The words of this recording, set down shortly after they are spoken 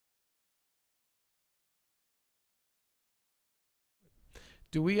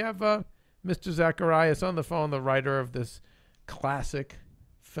Do we have Mr. Zacharias on the phone, the writer of this classic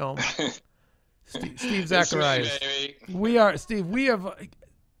film? Steve Zacharias. We are, Steve. We have.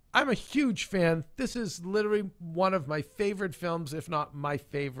 I'm a huge fan. This is literally one of my favorite films, if not my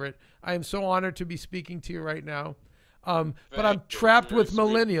favorite. I am so honored to be speaking to you right now. But I'm trapped with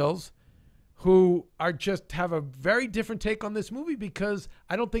millennials who are just have a very different take on this movie because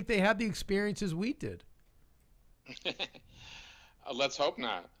I don't think they had the experiences we did. Let's hope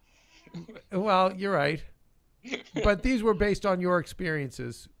not. Well, you're right. But these were based on your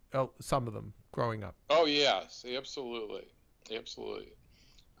experiences, some of them, growing up. Oh, yes, absolutely. Absolutely.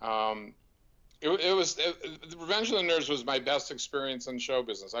 Revenge of the Nerds was my best experience in show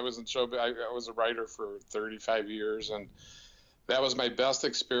business. I was a writer for 35 years, and that was my best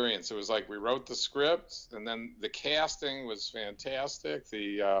experience. It was like we wrote the script, and then the casting was fantastic.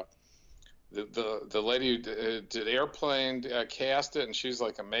 The lady who did Airplane cast it, and she's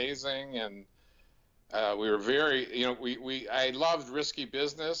like amazing. And we were very, I loved Risky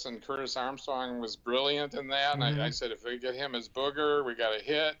Business, and Curtis Armstrong was brilliant in that. And I said, if we get him as Booger, we got a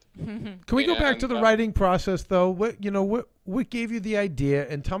hit. Can we go back to the writing process, though? What gave you the idea,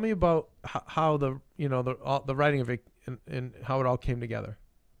 and tell me about how the writing of it and how it all came together.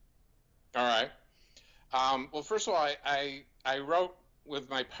 All right. Well, first of all, I wrote with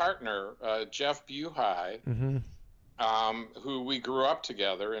my partner, Jeff Buhai, who we grew up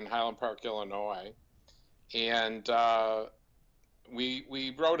together in Highland Park, Illinois. And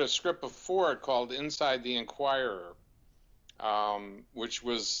we wrote a script before it called Inside the Inquirer, which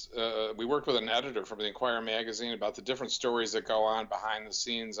was, we worked with an editor from the Inquirer magazine about the different stories that go on behind the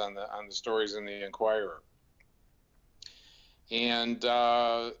scenes on the stories in the Inquirer. And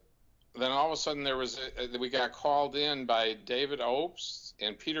then all of a sudden we got called in by David Opes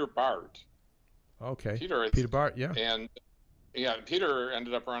and Peter Bart. Okay. Peter Bart, yeah. And yeah, Peter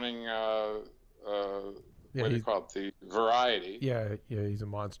ended up running what do you call it? The Variety. Yeah, he's a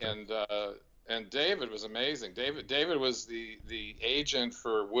monster. And David was amazing. David was the agent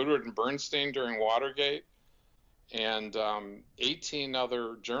for Woodward and Bernstein during Watergate, and 18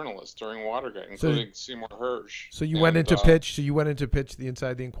 other journalists during Watergate, including Seymour Hersh. So you went in to pitch. So you went in to pitch the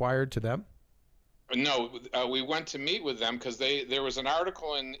Inside the Inquirer to them? No, we went to meet with them because there was an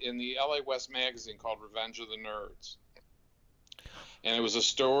article in the LA West magazine called Revenge of the Nerds. And it was a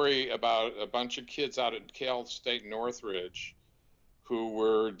story about a bunch of kids out at Cal State Northridge who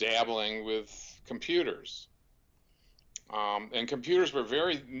were dabbling with computers. And computers were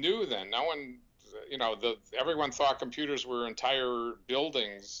very new then. No one, everyone thought computers were entire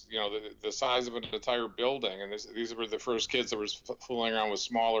buildings, the size of an entire building. And these were the first kids that were fooling around with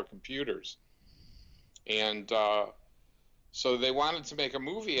smaller computers. And so they wanted to make a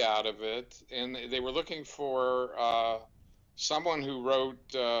movie out of it, and they were looking for someone who wrote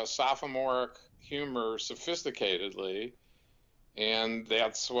sophomoric humor sophisticatedly, and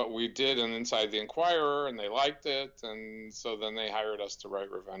that's what we did in Inside the Inquirer, and they liked it, and so then they hired us to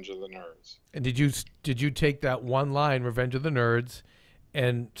write Revenge of the Nerds. And did you take that one line, Revenge of the Nerds,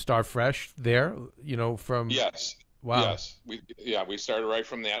 and start fresh there? From yes. Wow. Yes, we started right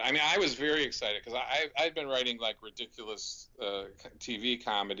from that. I mean, I was very excited because I'd been writing like ridiculous TV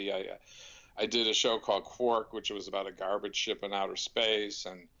comedy. I did a show called Quark, which was about a garbage ship in outer space,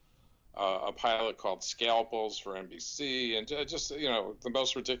 and a pilot called Scalpels for NBC, and just the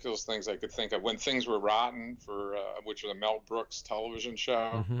most ridiculous things I could think of. When Things Were Rotten, which was a Mel Brooks television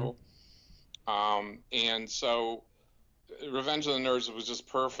show, and so Revenge of the Nerds was just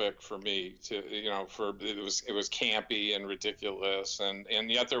perfect for me to, it was campy and ridiculous,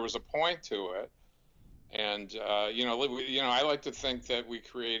 and yet there was a point to it. And I like to think that we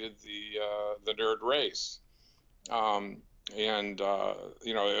created the nerd race.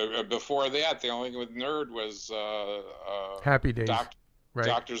 Before that, the only thing with nerd was Happy Days. Right.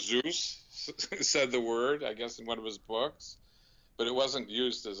 Dr. Seuss said the word, I guess, in one of his books, but it wasn't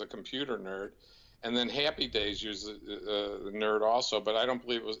used as a computer nerd. And then Happy Days used the nerd also, but I don't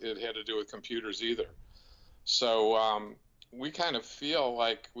believe it had to do with computers either. So we kind of feel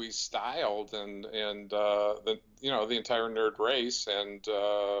like we styled and the entire nerd race and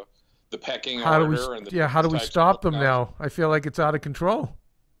the pecking order. How do we stop them now? I feel like it's out of control.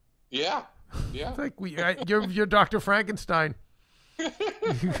 Yeah. It's like you're Dr. Frankenstein.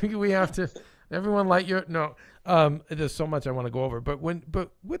 We have to. Everyone light your no. There's so much I want to go over, but with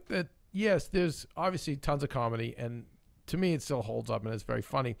the. Yes, there's obviously tons of comedy, and to me it still holds up and it's very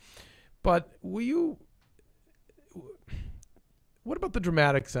funny. But what about the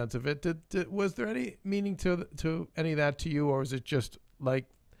dramatic sense of it? Was there any meaning to any of that to you, or was it just like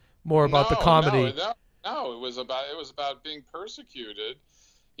more about the comedy? No, it was about being persecuted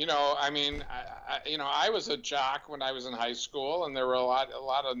I mean, I was a jock when I was in high school, and there were a lot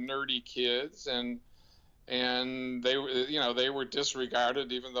of nerdy kids, and they were, they were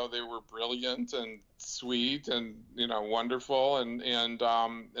disregarded, even though they were brilliant and sweet and wonderful, and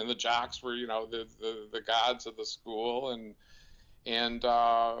the jocks were the gods of the school, and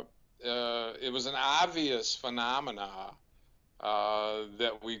it was an obvious phenomena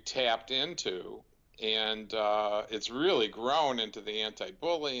that we tapped into. And it's really grown into the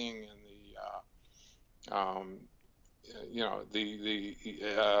anti-bullying and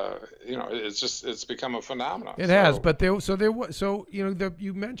it's become a phenomenon. It has, but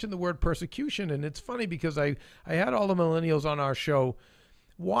you mentioned the word persecution, and it's funny because I had all the millennials on our show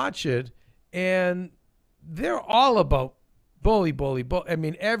watch it, and they're all about bully. I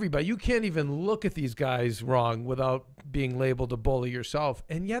mean, everybody. You can't even look at these guys wrong without being labeled a bully yourself,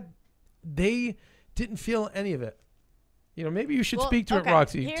 and yet they didn't feel any of it. Maybe you should speak to it,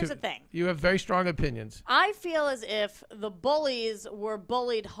 Roxy. Here's the thing. You have very strong opinions. I feel as if the bullies were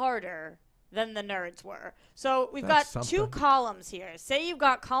bullied harder than the nerds were. So we've got two columns here. Say you've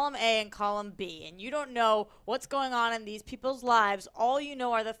got column A and column B, and you don't know what's going on in these people's lives. All you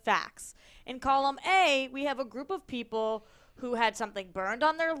know are the facts. In column A, we have a group of people who had something burned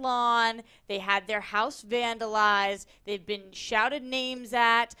on their lawn, they had their house vandalized, they've been shouted names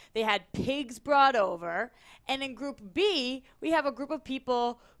at, they had pigs brought over. And in group B, we have a group of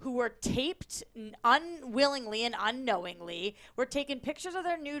people who were taped unwillingly and unknowingly, were taking pictures of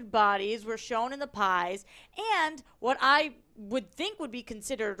their nude bodies, were shown in the pies, and what I would think would be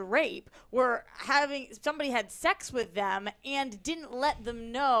considered rape, were having somebody had sex with them and didn't let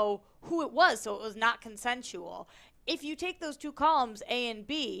them know who it was, so it was not consensual. If you take those two columns, A and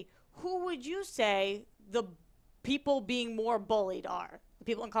B, who would you say the people being more bullied are? The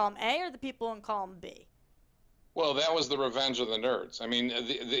people in column A or the people in column B? Well, that was the revenge of the nerds. I mean,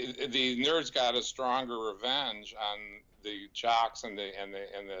 the nerds got a stronger revenge on the jocks and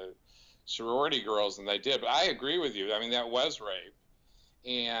the sorority girls than they did. But I agree with you. I mean, that was rape,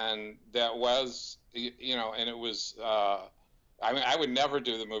 and that was and it was. I mean, I would never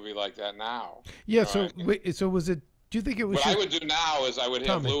do the movie like that now. Yeah. So was it? Do you think it was? What I would do now is I would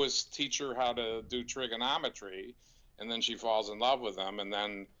have Lewis teach her how to do trigonometry, and then she falls in love with him, and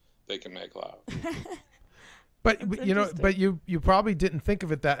then they can make love. But you probably didn't think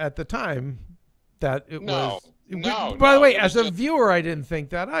of it that at the time that it was. No. By the way, as a viewer, I didn't think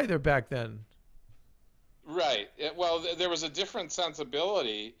that either back then. Right. Well, there was a different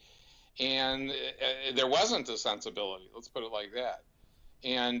sensibility, and there wasn't a sensibility. Let's put it like that.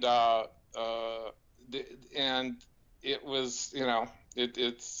 And it was,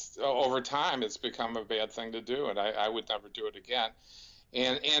 it's over time, it's become a bad thing to do, and I would never do it again.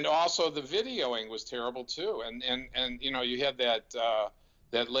 And also the videoing was terrible too. And you had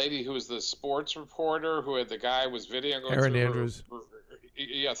that lady who was the sports reporter who had the guy was videoing Erin Andrews.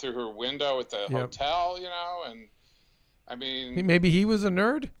 Through her window at the hotel, and I mean, maybe he was a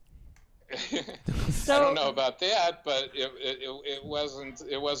nerd. I don't know about that, but it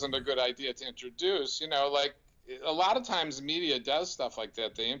wasn't a good idea to introduce. Like a lot of times media does stuff like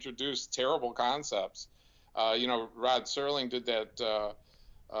that. They introduce terrible concepts. Rod Serling did that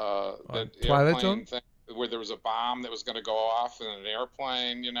Twilight Zone thing where there was a bomb that was going to go off in an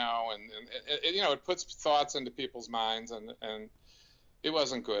airplane, and it puts thoughts into people's minds, and it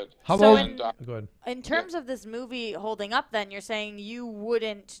wasn't good. In terms of this movie holding up, then you're saying you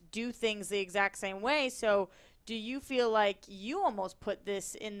wouldn't do things the exact same way. So do you feel like you almost put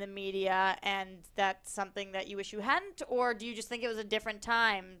this in the media and that's something that you wish you hadn't, or do you just think it was a different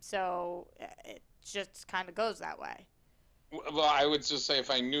time, so it just kind of goes that way? Well, I would just say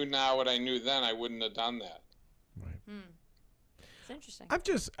if I knew now what I knew then, I wouldn't have done that. Right. It's interesting.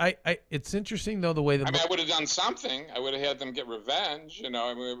 It's interesting though the way that. I mean, I would have done something. I would have had them get revenge. I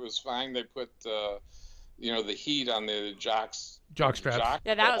mean, it was fine. They put, the heat on the jock straps.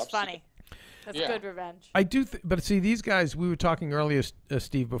 Yeah, that was funny. That's good revenge. I do, but see, these guys. We were talking earlier,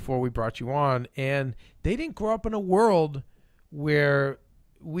 Steve, before we brought you on, and they didn't grow up in a world where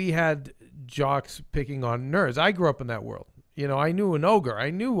we had jocks picking on nerds. I grew up in that world. I knew an ogre.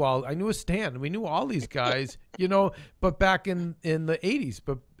 I knew a Stan. We knew all these guys. But back in the 80s,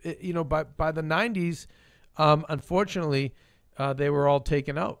 but by the 90s, unfortunately, they were all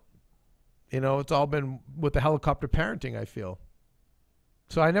taken out. It's all been with the helicopter parenting, I feel.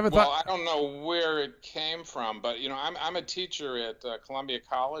 So I never thought. Well, I don't know where it came from, but I'm a teacher at Columbia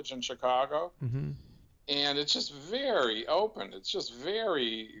College in Chicago. Mm-hmm. And it's just very open. It's just a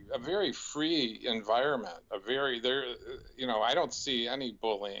very free environment. I don't see any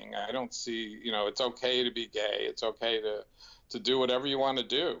bullying. I don't see, it's okay to be gay. It's okay to do whatever you want to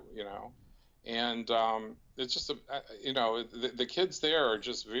do, and it's just the kids there are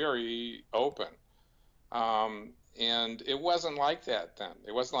just very open, and it wasn't like that then.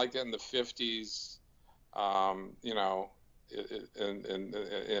 It wasn't like that in the 50s, in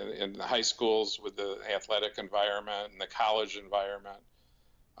the high schools with the athletic environment and the college environment,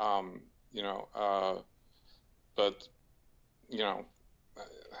 but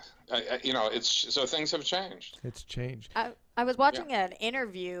it's so things have changed. It's changed. I was watching an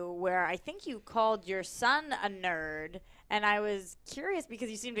interview where I think you called your son a nerd, and I was curious because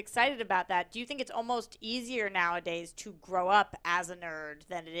you seemed excited about that. Do you think it's almost easier nowadays to grow up as a nerd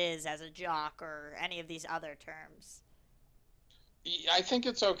than it is as a jock or any of these other terms? I think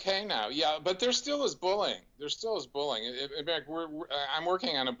it's okay now, yeah, but there still is bullying. There still is bullying. In fact, I'm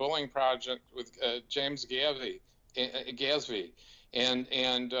working on a bullying project with James Gasby, and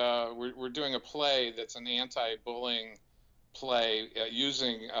we're doing a play that's an anti-bullying play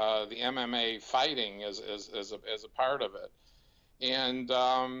using the MMA fighting as a part of it, and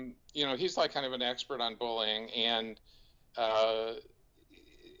he's like kind of an expert on bullying, and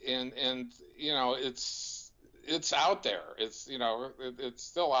it's out there. It's it's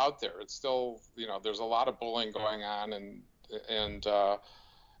still out there. It's still there's a lot of bullying going on, and to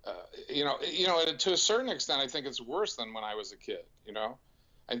a certain extent, I think it's worse than when I was a kid. When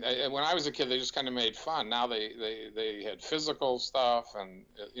I was a kid, they just kind of made fun. Now they had physical stuff, and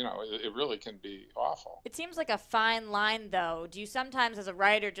it really can be awful. It seems like a fine line, though. Do you sometimes, as a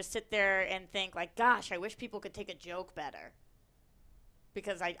writer, just sit there and think like, "Gosh, I wish people could take a joke better"?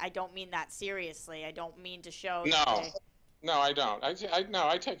 Because I don't mean that seriously. I don't mean to show. No, I don't. I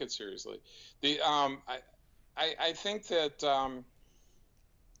take it seriously. I think that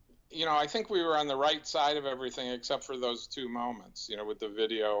I think we were on the right side of everything except for those two moments, with the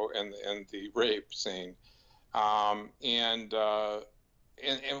video and the rape scene, and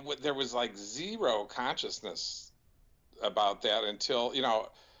there was like zero consciousness about that until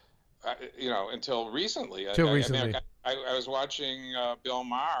until recently. I was watching Bill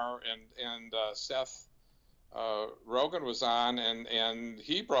Maher and Seth Rogen was on, and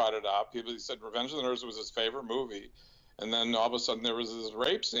he brought it up. He said Revenge of the Nerds was his favorite movie, and then all of a sudden there was this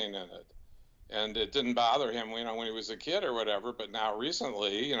rape scene in it, and it didn't bother him, when he was a kid or whatever. But now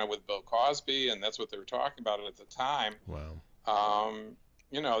recently, with Bill Cosby, and that's what they were talking about at the time. Wow.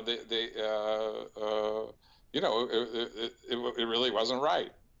 It really wasn't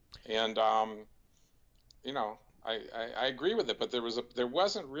right, and I agree with it, but there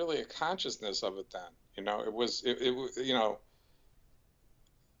wasn't really a consciousness of it then.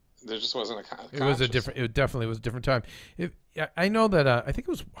 There just wasn't a consciousness. It definitely was a different time. I know that I think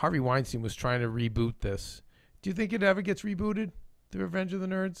it was Harvey Weinstein was trying to reboot this. Do you think it ever gets rebooted, the Revenge of the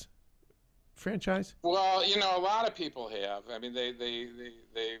Nerds franchise? Well, a lot of people have. I mean, they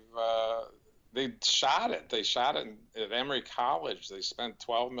shot it. They shot it at Emory College. They spent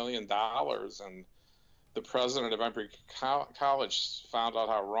 $12 million, and the president of Emory College found out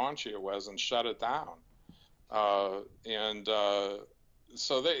how raunchy it was and shut it down.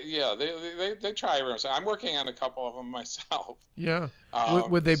 So they try everyone. So I'm working on a couple of them myself. Yeah.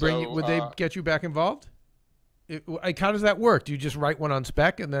 Would they get you back involved? How does that work? Do you just write one on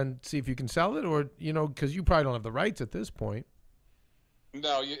spec and then see if you can sell it, or because you probably don't have the rights at this point?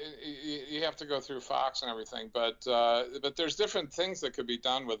 No, you have to go through Fox and everything, but there's different things that could be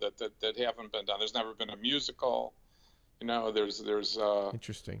done with it that haven't been done. There's never been a musical, There's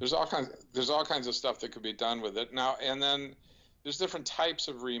interesting. There's all kinds of stuff that could be done with it now, and then there's different types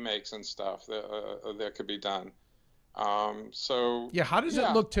of remakes and stuff that could be done. So yeah, how does it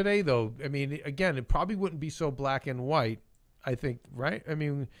look today, though? I mean, again, it probably wouldn't be so black and white, I think, right? I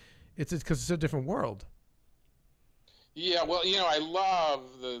mean, it's because it's a different world. Yeah, well, I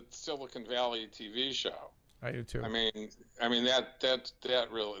love the Silicon Valley TV show. I do too. I mean that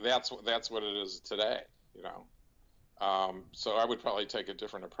really that's what it is today. So I would probably take a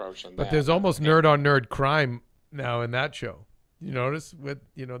different approach than that. But there's almost nerd on nerd crime now in that show. You notice with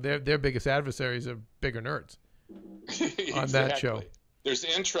their biggest adversaries are bigger nerds on that show. There's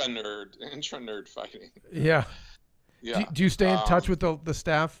intra nerd fighting. Yeah. Yeah. Do you stay in touch with the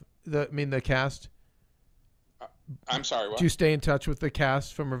staff? The cast. I'm sorry, what? Do you stay in touch with the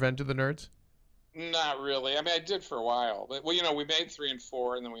cast from Revenge of the Nerds? Not really. I mean, I did for a while, but we made 3 and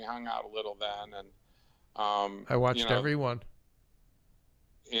 4, and then we hung out a little then, and I watched every one.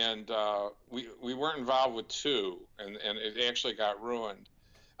 And we weren't involved with 2, and it actually got ruined.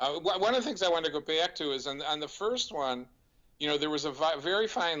 One of the things I wanted to go back to is on the first one, there was a very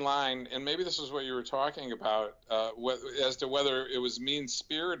fine line, and maybe this is what you were talking about, as to whether it was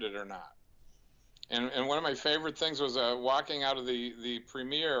mean-spirited or not. And one of my favorite things was walking out of the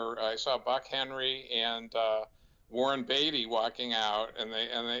premiere. I saw Buck Henry and Warren Beatty walking out, and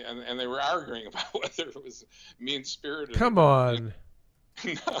they were arguing about whether it was mean-spirited. Come on.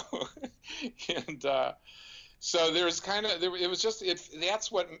 No. And so there was kind of it was just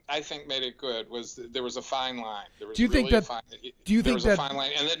that's what I think made it good, was there was a fine line. There was do you think that there was a fine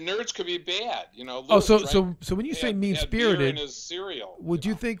line, and that nerds could be bad, you know? Lewis, so when you say mean-spirited, would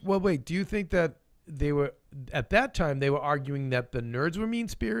you think? Well, wait. Do you think that they were at that time they were arguing that the nerds were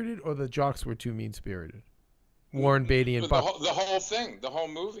mean-spirited or the jocks were too mean-spirited? Warren Beatty and Buck. The whole thing, the whole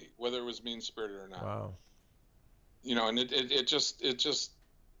movie, whether it was mean-spirited or not. Wow. You know, and it just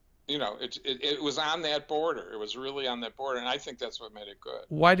you know, it was on that border. It was really on that border, and I think that's what made it good.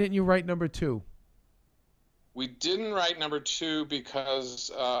 Why didn't you write number 2? We didn't write number 2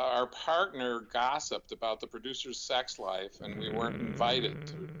 because our partner gossiped about the producer's sex life, and we weren't invited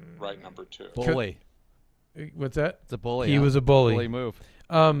to write number 2. Bully. What's that? It's a bully. He was a bully. Bully move.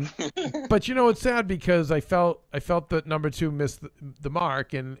 But you know, it's sad because I felt that number 2 missed the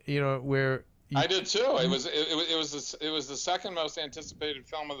mark, and you know where. I did too. It was the second most anticipated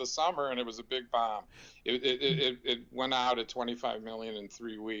film of the summer, and it was a big bomb. It went out at 25 million in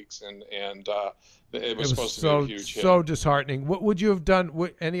 3 weeks, and it was supposed to be a huge hit. So disheartening. What would you have done?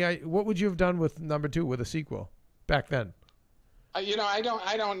 What would you have done with number 2 with a sequel back then? You know, I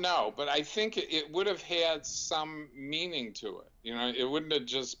don't know, but I think it would have had some meaning to it. You know, it wouldn't have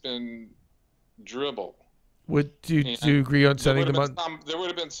just been dribble. Do you agree on sending them on? There would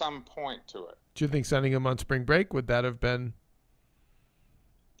have been some point to it. Do you think sending them on spring break, would that have been?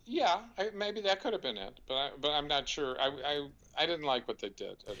 Yeah, maybe that could have been it, but I'm not sure. I didn't like what they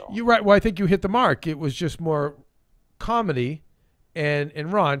did at all. You're right. Well, I think you hit the mark. It was just more comedy and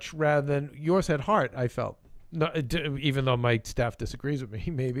raunch rather than yours had heart. I felt. No, even though my staff disagrees with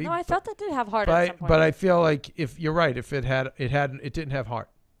me, maybe. No, I thought that did have heart at some point. But I feel like if you're right, if it didn't have heart.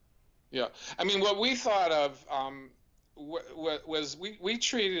 Yeah, I mean, what we thought of was we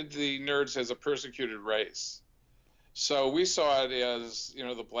treated the nerds as a persecuted race. So we saw it as, you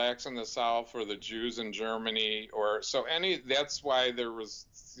know, the blacks in the South or the Jews in Germany, that's why there was,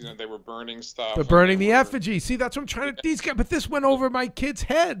 you know, they were burning stuff. But burning the effigy. See, that's what I'm trying to, but this went over my kid's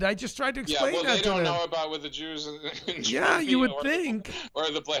head. I just tried to explain that to them. Yeah, well, they don't know about what the Jews in Germany. Yeah, you would think.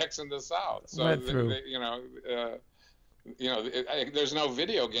 Or the blacks in the South. So, there's no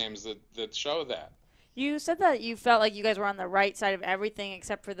video games that show that. You said that you felt like you guys were on the right side of everything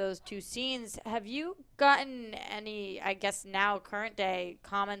except for those 2 scenes. Have you gotten any, I guess now current day,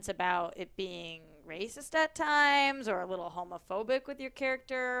 comments about it being racist at times or a little homophobic with your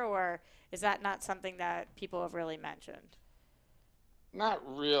character, or is that not something that people have really mentioned? Not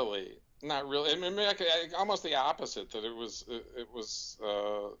really. I mean, almost the opposite. That it was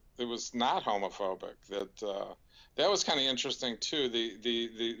not homophobic. That was kind of interesting too.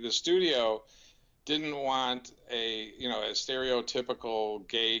 The studio didn't want a stereotypical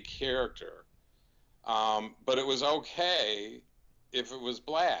gay character, but it was okay if it was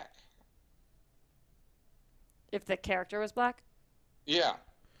black. If the character was black? Yeah.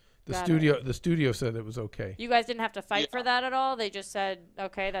 The studio said it was okay. You guys didn't have to fight for that at all? They just said,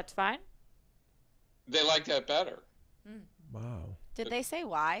 okay, that's fine? They liked that better. Wow. Did they say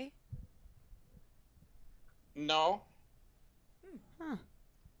why? No. Huh.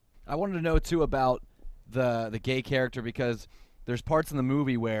 I wanted to know too about the gay character, because there's parts in the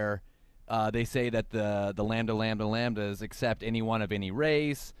movie where they say that the lambdas accept anyone of any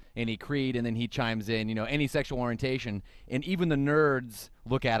race, any creed, and then he chimes in, you know, any sexual orientation, and even the nerds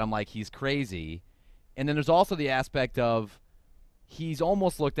look at him like he's crazy. And then there's also the aspect of he's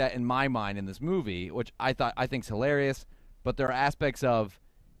almost looked at, in my mind, in this movie, which I think's hilarious, but there are aspects of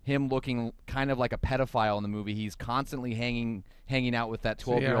him looking kind of like a pedophile in the movie. He's constantly hanging out with that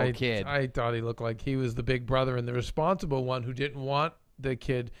 12-year-old kid. I thought he looked like he was the big brother and the responsible one who didn't want the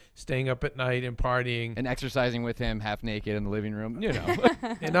kid staying up at night and partying and exercising with him half naked in the living room, you know.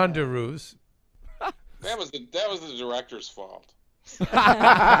 In underoos. That was the director's fault.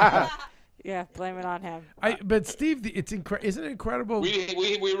 Yeah, blame it on him. But Steve, isn't it incredible?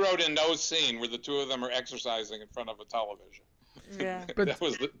 We wrote in no scene where the 2 of them are exercising in front of a television. Yeah. But that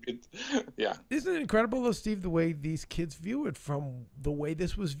was yeah. Isn't it incredible, though, Steve, the way these kids view it from the way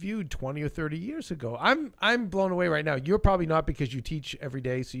this was viewed 20 or 30 years ago? I'm blown away right now. You're probably not, because you teach every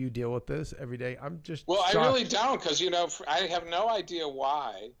day, so you deal with this every day. I'm just shocked. I really don't, because, you know, I have no idea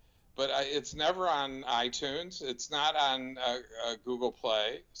why but it's never on iTunes. It's not on Google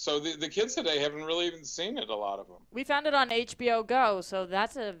Play. So the kids today haven't really even seen it, a lot of them. We found it on HBO Go, so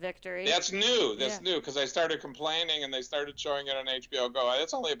that's a victory. That's new. That's new, because I started complaining and they started showing it on HBO Go.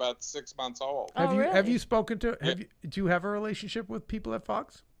 It's only about 6 months old. Oh, really? Have you spoken to? Do you have a relationship with people at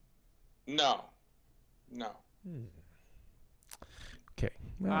Fox? No. Okay.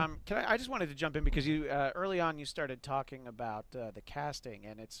 Well, I just wanted to jump in because you early on you started talking about the casting,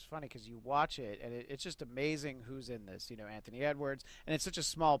 and it's funny because you watch it and it's just amazing who's in this. You know, Anthony Edwards, and it's such a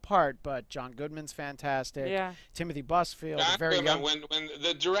small part, but John Goodman's fantastic. Yeah. Timothy Busfield, John very Goodman, young. when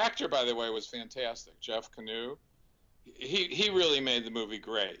the director, by the way, was fantastic, Jeff Canoe. He really made the movie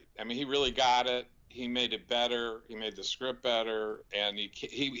great. I mean, he really got it. He made it better. He made the script better, and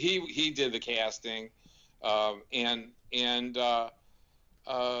he did the casting,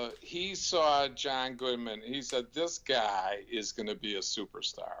 he saw John Goodman. He said, "This guy is going to be a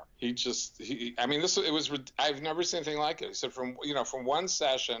superstar." I've never seen anything like it. He said, from one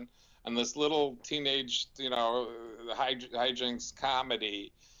session on this little teenage, hijinks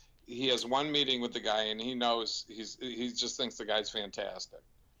comedy, he has one meeting with the guy, and he knows he just thinks the guy's fantastic.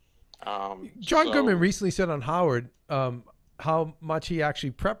 John Goodman recently said on Howard how much he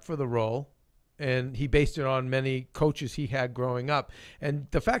actually prepped for the role, and he based it on many coaches he had growing up. And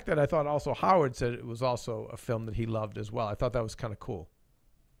the fact that I thought also Howard said it was also a film that he loved as well. I thought that was kind of cool.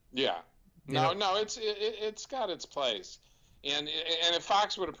 Yeah. No, it's got its place. And if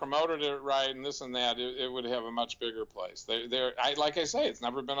Fox would have promoted it right and this and that, it would have a much bigger place. Like I say, it's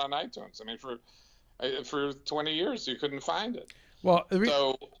never been on iTunes. I mean, for 20 years you couldn't find it. Well,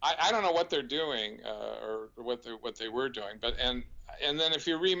 so I don't know what they're doing or what they were doing, but and then if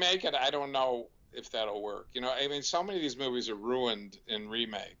you remake it, I don't know if that'll work. I mean, so many of these movies are ruined in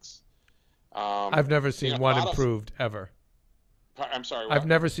remakes. I've never seen one improved ever. I'm sorry. I've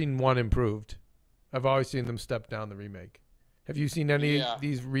never seen one improved. I've always seen them step down the remake. Have you seen any of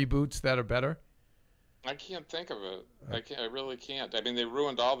these reboots that are better? I can't think of it. I really can't. I mean, they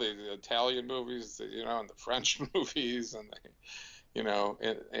ruined all the Italian movies, and the French movies, and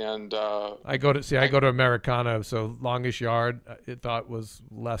I go to Americana, so Longest Yard I thought was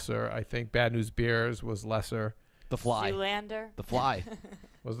lesser. I think Bad News Bears was lesser. The Fly. Zoolander. The Fly.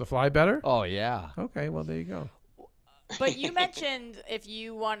 Was The Fly better? Oh yeah. Okay, well there you go. But you mentioned if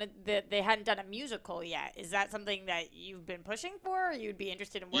you wanted that they hadn't done a musical yet. Is that something that you've been pushing for, or you'd be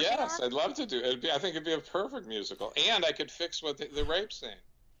interested in working on? Yes, I'd love to do it. I think it'd be a perfect musical, and I could fix the rape scene.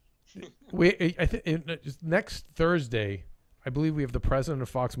 I think next Thursday, I believe we have the president of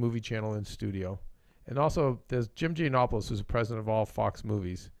Fox Movie Channel in studio, and also there's Jim Giannopoulos, who's the president of all Fox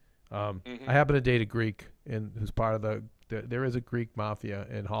movies. I happen to date a Greek, who's part of there is a Greek mafia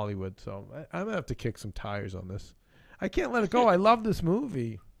in Hollywood, so I'm gonna have to kick some tires on this. I can't let it go. I love this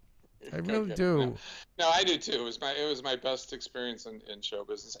movie. I really do. No, I do too. It was my best experience in show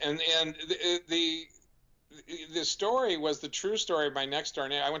business, and the story was the true story of my next door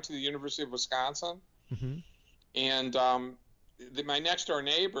neighbor. I went to the University of Wisconsin, and my next door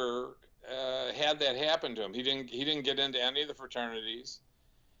neighbor had that happen to him. He didn't get into any of the fraternities,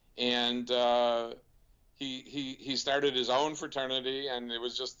 and he started his own fraternity, and it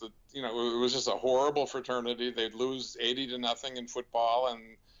was just a horrible fraternity. They'd lose 80-0 in football,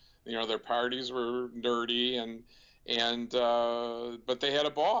 and their parties were nerdy, but they had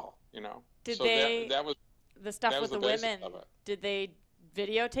a ball. Did so they? That was the stuff with the women. Did they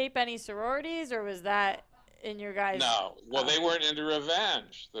videotape any sororities, or was that in your guys'? No. Well, they weren't into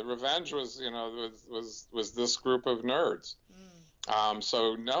revenge. The revenge was was this group of nerds.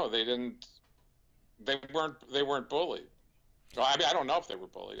 So no, they didn't. They weren't bullied. Well, I mean, I don't know if they were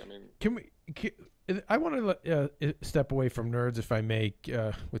bullied. I mean, I want to step away from nerds, if I may,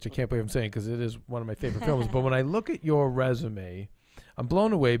 which I can't believe I'm saying because it is one of my favorite films. But when I look at your resume, I'm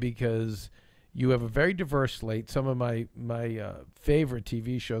blown away because you have a very diverse slate. Some of my favorite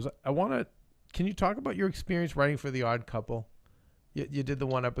TV shows. Can you talk about your experience writing for The Odd Couple? You did the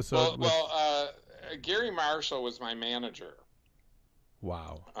one episode. Gary Marshall was my manager.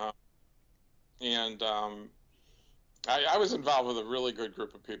 Wow. And I was involved with a really good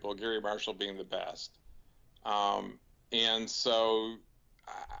group of people, Gary Marshall being the best. And so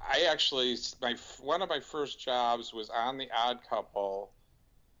I actually, one of my first jobs was on The Odd Couple.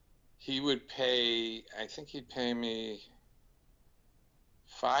 I think he'd pay me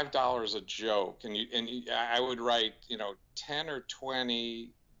 $5 a joke, and I would write 10 or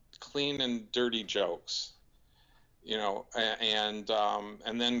 20 clean and dirty jokes. And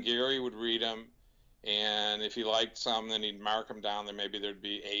then Gary would read them, and if he liked some, then he'd mark them down. Then maybe there'd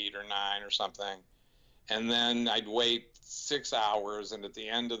be 8 or 9 or something, and then I'd wait 6 hours, and at the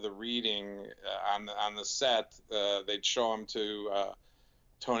end of the reading on the set, they'd show them to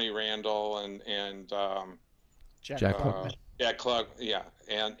Tony Randall and Jack Klugman. Yeah,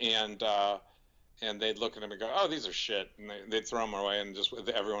 and they'd look at him and go, "Oh, these are shit," and they'd throw them away, and just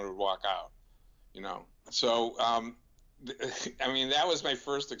everyone would walk out, you know. So, I mean, that was my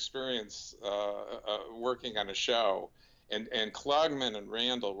first experience working on a show, and Klugman and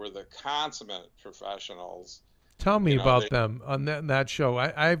Randall were the consummate professionals. Tell me about them on that show.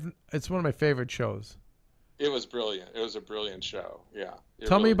 It's one of my favorite shows. It was brilliant. It was a brilliant show. Yeah.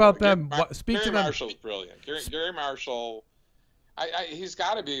 Tell me about them. Speak to them. Gary Marshall's brilliant. Gary Marshall, he's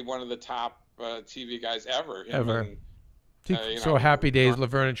got to be one of the top TV guys ever. So Happy Days,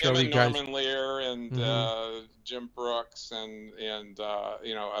 Laverne and Shirley guys. Norman Lear and Jim Brooks and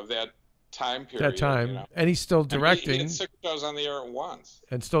of that time period. And he's still directing. He had 6 shows on the air at once.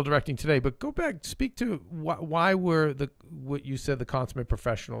 And still directing today. But go back, speak to why were what you said the consummate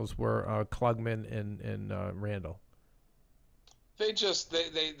professionals were Klugman and Randall. They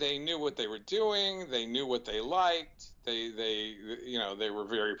knew what they were doing. They knew what they liked. They were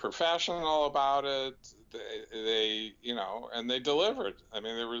very professional about it. And they delivered. I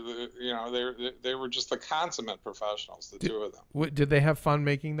mean, they were just the consummate professionals, the two of them. Did they have fun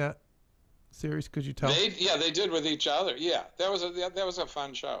making that series? Could you tell? They did with each other. Yeah, that was a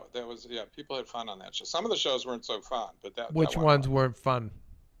fun show. People had fun on that show. Some of the shows weren't so fun, but which ones weren't fun?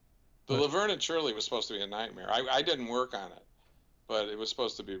 The Laverne and Shirley was supposed to be a nightmare. I didn't work on it, but it was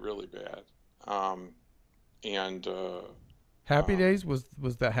supposed to be really bad. Happy Days was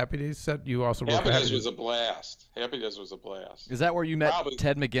that Happy Days set? You also wrote Happy Days was a blast. Happy Days was a blast. Is that where you met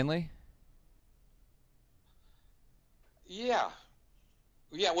Ted McGinley? Yeah.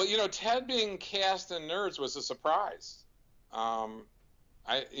 Yeah, well, Ted being cast in Nerds was a surprise.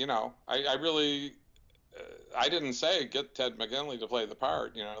 I really, I didn't say get Ted McGinley to play the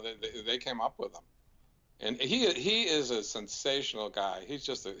part. They came up with him, and he is a sensational guy.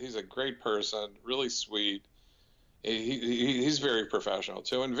 He's a great person, really sweet. He's very professional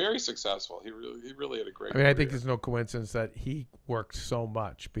too, and very successful. He really had a great career. I think there's no coincidence that he worked so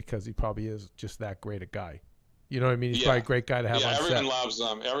much because he probably is just that great a guy. You know what I mean? He's probably a great guy to have on set. Everyone loves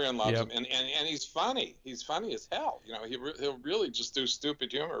him. Everyone loves him. And he's funny. He's funny as hell. He'll really just do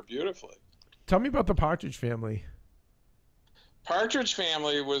stupid humor beautifully. Tell me about the Partridge Family. Partridge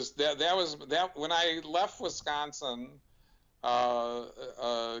Family was that when I left Wisconsin,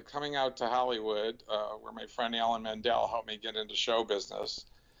 coming out to Hollywood, where my friend Alan Mendel helped me get into show business.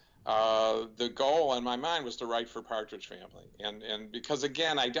 The goal in my mind was to write for Partridge Family, and because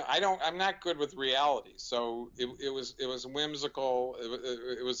again I'm not good with reality, so it was whimsical.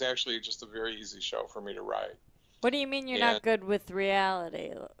 It was actually just a very easy show for me to write. What do you mean you're not good with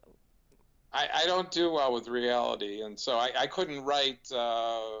reality? I don't do well with reality, and so I couldn't write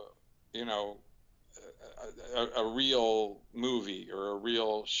a real movie or a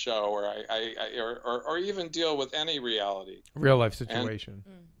real show, or even deal with any reality. Real life situation.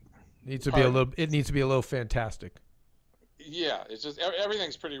 It needs to be a little fantastic. Yeah, it's just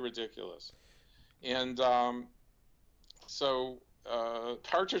everything's pretty ridiculous, and so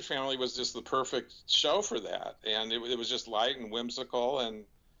Partridge Family was just the perfect show for that, and it was just light and whimsical. And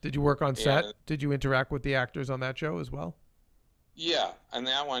did you work on set? Did you interact with the actors on that show as well? Yeah, and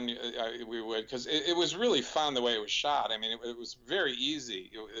that one we would, because it was really fun the way it was shot. I mean, it was very easy.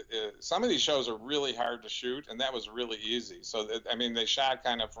 Some of these shows are really hard to shoot, and that was really easy. So, they shot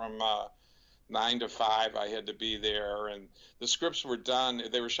kind of from 9 to 5. I had to be there, and the scripts were done.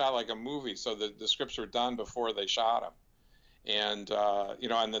 They were shot like a movie, so the scripts were done before they shot them. And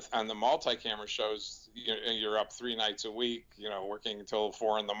on the multi-camera shows, you're up 3 nights a week, working until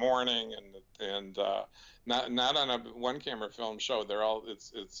 4 in the morning, and not on a one-camera film show. They're all it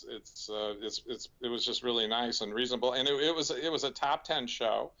was just really nice and reasonable, and it was a top 10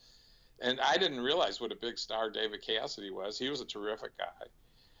 show, and I didn't realize what a big star David Cassidy was. He was a terrific guy,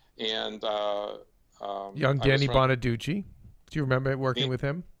 and young Danny Bonaducci. Do you remember working with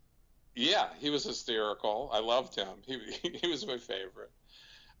him? Yeah, he was hysterical. I loved him. He was my favorite.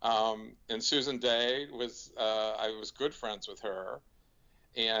 And Susan Day I was good friends with her,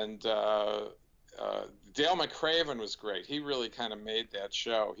 and Dale McCraven was great. He really kind of made that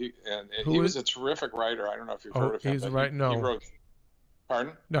show. He was a terrific writer. I don't know if you've heard of him. He's right. No. He wrote.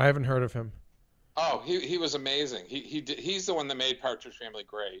 Pardon? No, I haven't heard of him. Oh, he was amazing. He's the one that made Partridge Family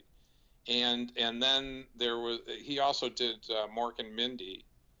great, and then he also did Mork and Mindy.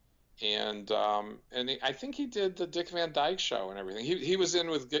 And I think he did the Dick Van Dyke Show and everything. He was in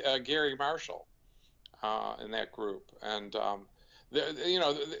with Gary Marshall in that group, and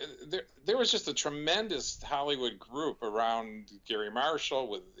there was just a tremendous Hollywood group around Gary Marshall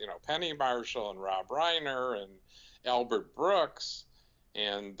with, Penny Marshall and Rob Reiner and Albert Brooks.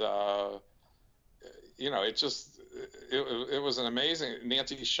 And, it was an amazing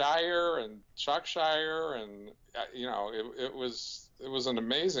Nancy Shire and Chuck Shire. And, it was an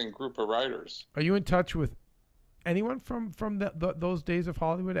amazing group of writers. Are you in touch with anyone from those days of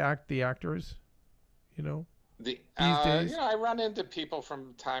Hollywood, the actors, These days? I run into people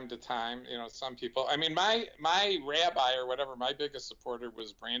from time to time. Some people. I mean, my rabbi or whatever, my biggest supporter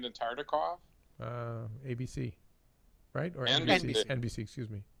was Brandon Tartikoff. ABC, right? Or NBC. NBC,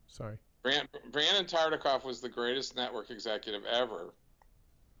 excuse me. Sorry. Brandon Tartikoff was the greatest network executive ever,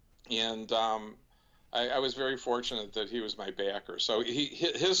 and I was very fortunate that he was my backer. So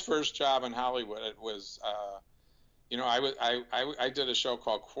his first job in Hollywood was. I did a show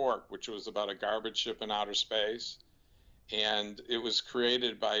called Quark, which was about a garbage ship in outer space, and it was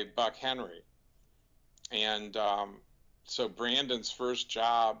created by Buck Henry. And so Brandon's first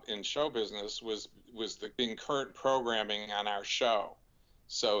job in show business was being current programming on our show.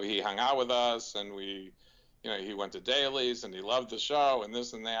 So he hung out with us, and he went to dailies, and he loved the show, and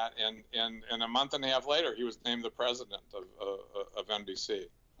this and that. And a month and a half later, he was named the president of NBC.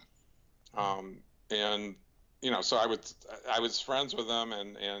 So I was friends with him,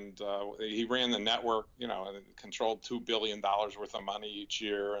 and he ran the network, and controlled $2 billion worth of money each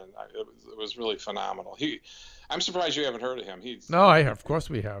year, and it was really phenomenal. I'm surprised you haven't heard of him. Of course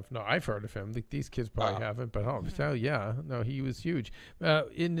we have. No, I've heard of him. These kids probably haven't, but no, he was huge.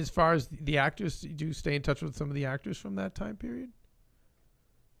 In as far as the actors, do you stay in touch with some of the actors from that time period?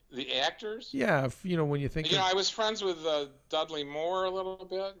 The actors? Yeah, when you think. I was friends with Dudley Moore a little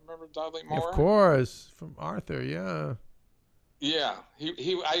bit. Remember Dudley Moore? Of course, from Arthur. Yeah. Yeah,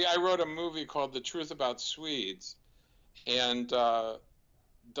 I wrote a movie called The Truth About Swedes, and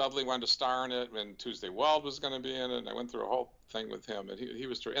Dudley wanted to star in it, and Tuesday Weld was going to be in it. And I went through a whole thing with him, and he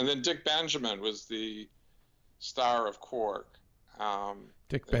was. And then Dick Benjamin was the star of Quark.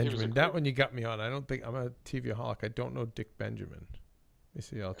 Dick Benjamin. That one you got me on. I don't think I'm a TV-aholic. I don't know Dick Benjamin. Let me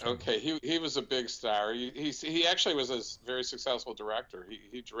see. Okay, he was a big star. He actually was a very successful director.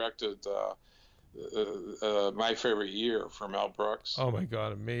 He directed My Favorite Year for Mel Brooks. Oh my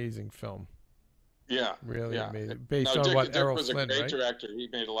God, amazing film. Yeah, really amazing. Based on what Errol Flynn, right? Dick was a great director. He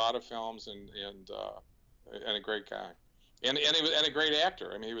made a lot of films and a great guy, and a great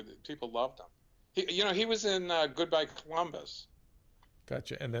actor. I mean, people loved him. He was in Goodbye Columbus.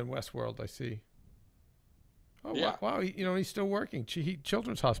 Gotcha. And then Westworld, I see. Oh, yeah. Wow. He's still working.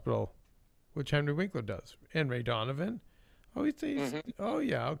 Children's Hospital, which Henry Winkler does, and Ray Donovan. Oh, Oh,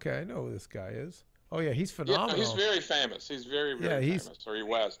 yeah. Okay, I know who this guy is. Oh, yeah, he's phenomenal. Yeah, he's very famous. He's very famous, or he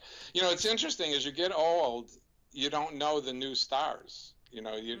was. It's interesting. As you get old, you don't know the new stars. So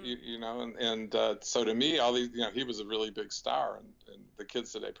to me, all these, he was a really big star, and the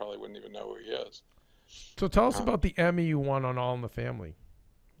kids today probably wouldn't even know who he is. So tell us about the Emmy you won on All in the Family.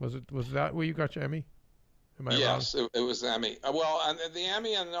 Was that where you got your Emmy? Yes, it was Emmy. Well, the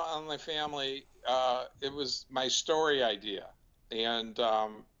Emmy on the Family, it was my story idea, and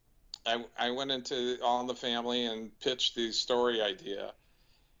I went into All in the Family and pitched the story idea,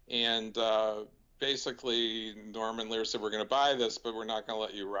 and basically Norman Lear said, "We're going to buy this, but we're not going to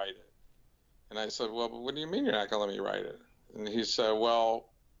let you write it." And I said, "Well, what do you mean you're not going to let me write it?" And he said, "Well,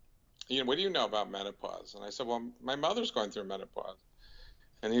 what do you know about menopause?" And I said, "Well, my mother's going through menopause."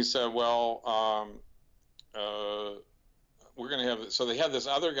 And he said, "Well, we're going to have." So they had this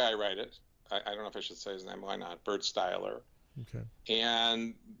other guy write it. I don't know if I should say his name. Why not? Bert Styler. Okay.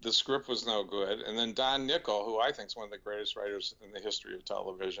 And the script was no good. And then Don Nickel, who I think is one of the greatest writers in the history of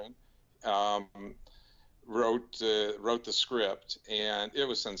television, wrote the script, and it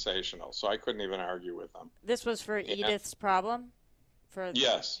was sensational. So I couldn't even argue with them. This was for Edith's Problem?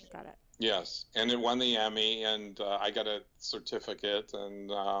 Yes. Got it. Yes, and it won the Emmy, and I got a certificate,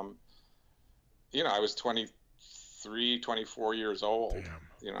 and I was 23, 24 years old.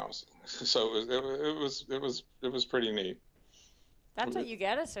 Damn. So it was pretty neat. That's what you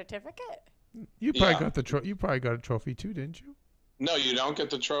get, a certificate? You probably got the you probably got a trophy too, didn't you? No, you don't get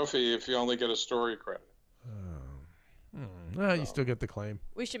the trophy if you only get a story credit. Well, you still get the claim.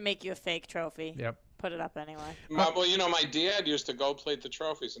 We should make you a fake trophy. Yep. Put it up anyway. Well, my dad used to gold plate the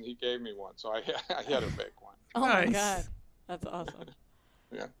trophies, and he gave me one, so I had a fake one. Oh nice. My God, that's awesome.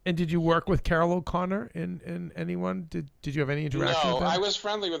 Yeah. And did you work with Carol O'Connor in anyone? Did you have any interaction with them? No, I was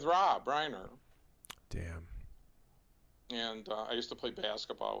friendly with Rob Reiner. Damn. And I used to play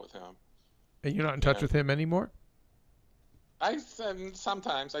basketball with him. And you're not in touch with him anymore?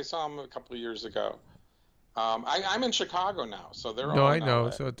 Sometimes. I saw him a couple of years ago. I'm in Chicago now, so they're No, all I in know.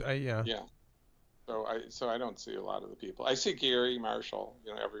 LA. So yeah. Yeah. So I don't see a lot of the people. I see Gary Marshall,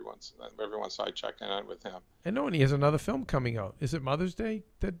 every once I check in with him. I know, and he has another film coming out. Is it Mother's Day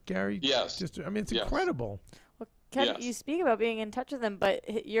that Gary? Yes. Just, I mean, it's Yes. incredible. Well, Keven, you speak about being in touch with him,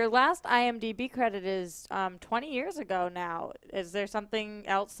 but your last IMDb credit is 20 years ago now. Is there something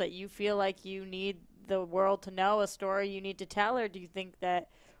else that you feel like you need the world to know, a story you need to tell, or do you think that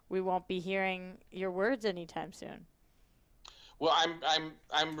we won't be hearing your words anytime soon? Well,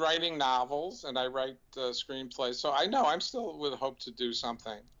 I'm writing novels and I write screenplays, so I know I'm still with hope to do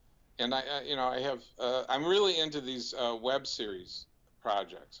something, and I'm really into these web series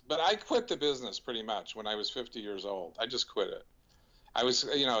projects. But I quit the business pretty much when I was 50 years old. I just quit it. I was,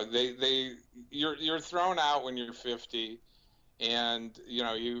 you're thrown out when you're 50, and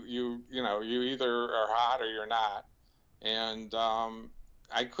you either are hot or you're not, and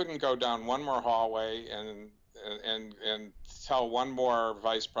I couldn't go down one more hallway and tell one more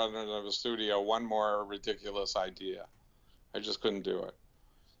vice president of a studio one more ridiculous idea. I just couldn't do it.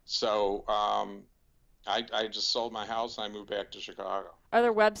 So I just sold my house and I moved back to Chicago. Are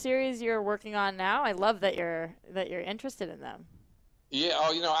there web series you're working on now? I love that you're interested in them. Yeah.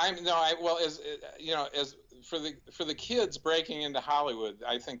 Oh, as for the kids breaking into Hollywood,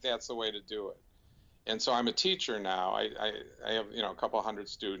 I think that's the way to do it. And so I'm a teacher now. I have a couple hundred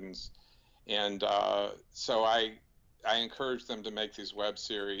students. And so I encourage them to make these web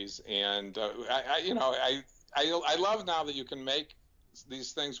series, and I love now that you can make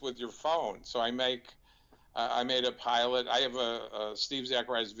these things with your phone. So I made a pilot. I have a Steve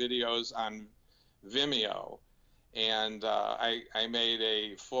Zacharias videos on Vimeo, and I made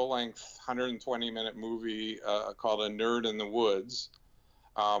a full-length 120-minute movie called A Nerd in the Woods.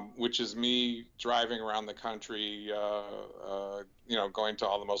 Which is me driving around the country, going to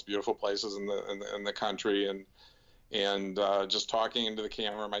all the most beautiful places in the country, and just talking into the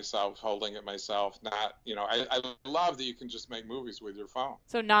camera myself, holding it myself. Not, I love that you can just make movies with your phone.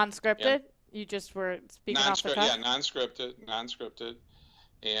 So non-scripted? You just were speaking off the cuff? Yeah, non-scripted,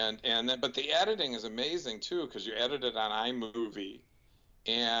 but the editing is amazing too, because you edit it on iMovie,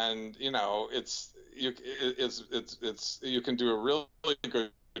 and you can do a really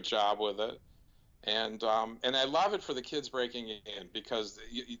good job with it, and I love it for the kids breaking in, because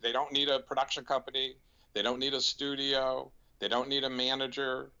they don't need a production company, they don't need a studio, they don't need a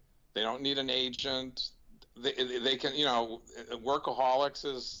manager, they don't need an agent. They can,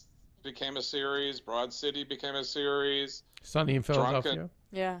 Workaholics became a series, Broad City became a series, Sunny in Philadelphia,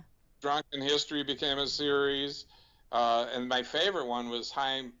 Drunken History became a series, and my favorite one was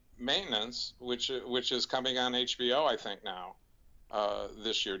High Maintenance, which is coming on HBO, I think, now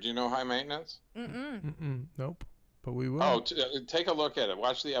this year. Do you know High Maintenance? Nope, but we will. Oh, take a look at it.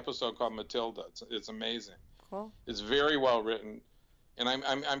 Watch the episode called Matilda. It's amazing. Cool. It's very well written, and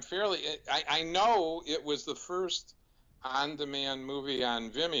I'm fairly. I know it was the first on-demand movie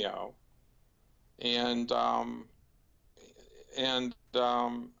on Vimeo, and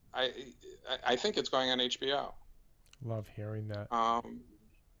I think it's going on HBO. Love hearing that.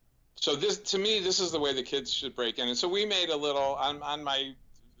 So to me, this is the way the kids should break in. And so we made a little on my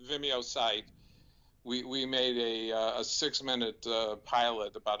Vimeo site. We made a 6-minute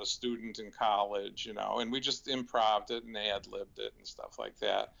pilot about a student in college, and we just improv'd it and ad-libbed it and stuff like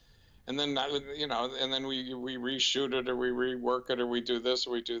that. And then and then we reshoot it, or we rework it, or we do this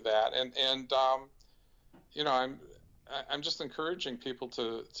or we do that. And I'm just encouraging people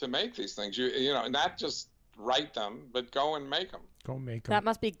to make these things. Not just write them, but go and make them. Go make them. That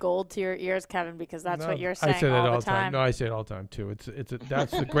must be gold to your ears, Keven, because that's what you're saying I say that all the time. No, I say it all the time too.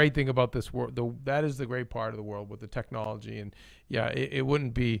 That's the great thing about this world. That is the great part of the world with the technology, and it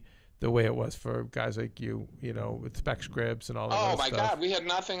wouldn't be the way it was for guys like you, with spec scripts and all that. Oh my God, we had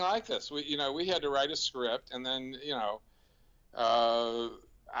nothing like this. We had to write a script, and then you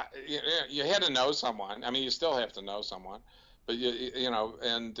had to know someone. I mean, you still have to know someone. But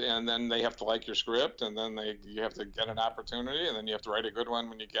and then they have to like your script, and then you have to get an opportunity, and then you have to write a good one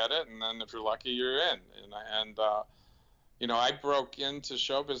when you get it, and then if you're lucky, you're in. And I broke into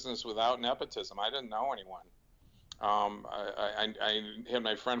show business without nepotism. I didn't know anyone. I had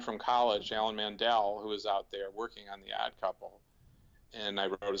my friend from college, Alan Mandel, who was out there working on The Odd Couple, and I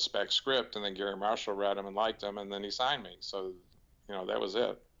wrote a spec script, and then Gary Marshall read him and liked him, and then he signed me. So, that was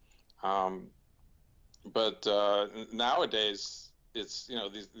it. But nowadays, it's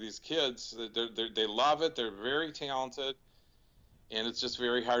these kids, they love it. They're very talented, and it's just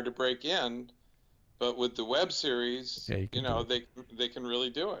very hard to break in. But with the web series, they can really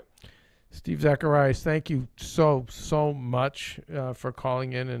do it. Steve Zacharias, thank you so much for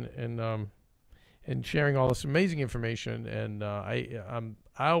calling in and sharing all this amazing information. And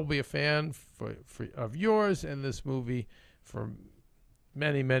I'll be a fan of yours and this movie for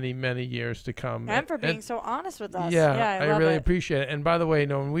many, many, many years to come. And for being so honest with us. Yeah, I really it. appreciate it. And by the way,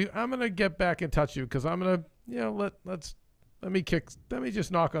 I'm gonna get back in touch with you because I'm gonna, let me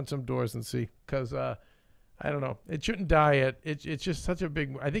just knock on some doors and see, because I don't know, it shouldn't die it's just such a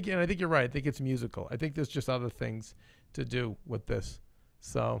big. I think you're right. I think it's musical. I think there's just other things to do with this.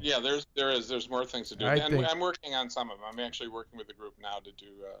 So yeah, there's more things to do. I'm working on some of them. I'm actually working with a group now to do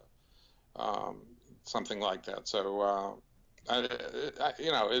something like that. So. I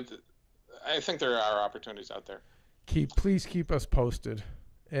think there are opportunities out there. Please keep us posted,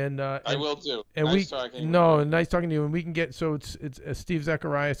 and I will do. And nice talking to you. And we can get it's Steve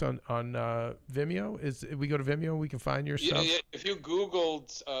Zacharias on Vimeo. We go to Vimeo, we can find your stuff. Yeah, if you Googled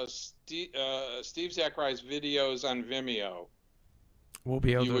Steve Zacharias videos on Vimeo, we'll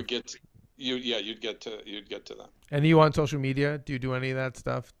be able. You'd get to them. And you on social media? Do you do any of that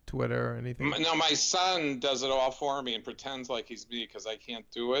stuff? Twitter or anything? No, my son does it all for me and pretends like he's me because I can't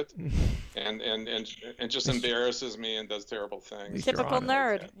do it, and just embarrasses me and does terrible things. Typical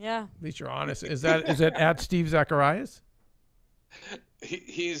nerd. Yeah. At least you're honest. Is it at Steve Zacharias?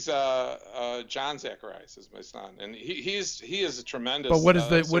 He's John Zacharias is my son, and he is a tremendous. But what is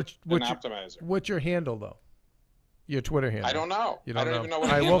optimizer? What's your handle though? Your Twitter handle? I don't know. You don't I don't know. even know what.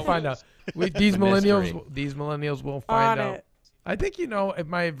 All right, we'll find out. These millennials will find out. It. I think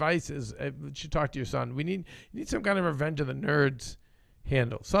my advice is you should talk to your son. You need some kind of Revenge of the Nerds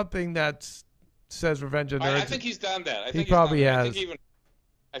handle, something that says Revenge of the Nerds. I think he's done that. I think he probably has.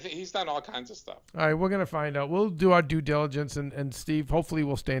 I think he's done all kinds of stuff. All right, we're gonna find out. We'll do our due diligence, and Steve, hopefully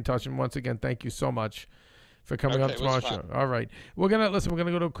we'll stay in touch. And once again, thank you so much for coming on tomorrow's show. All right, we're gonna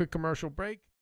go to a quick commercial break.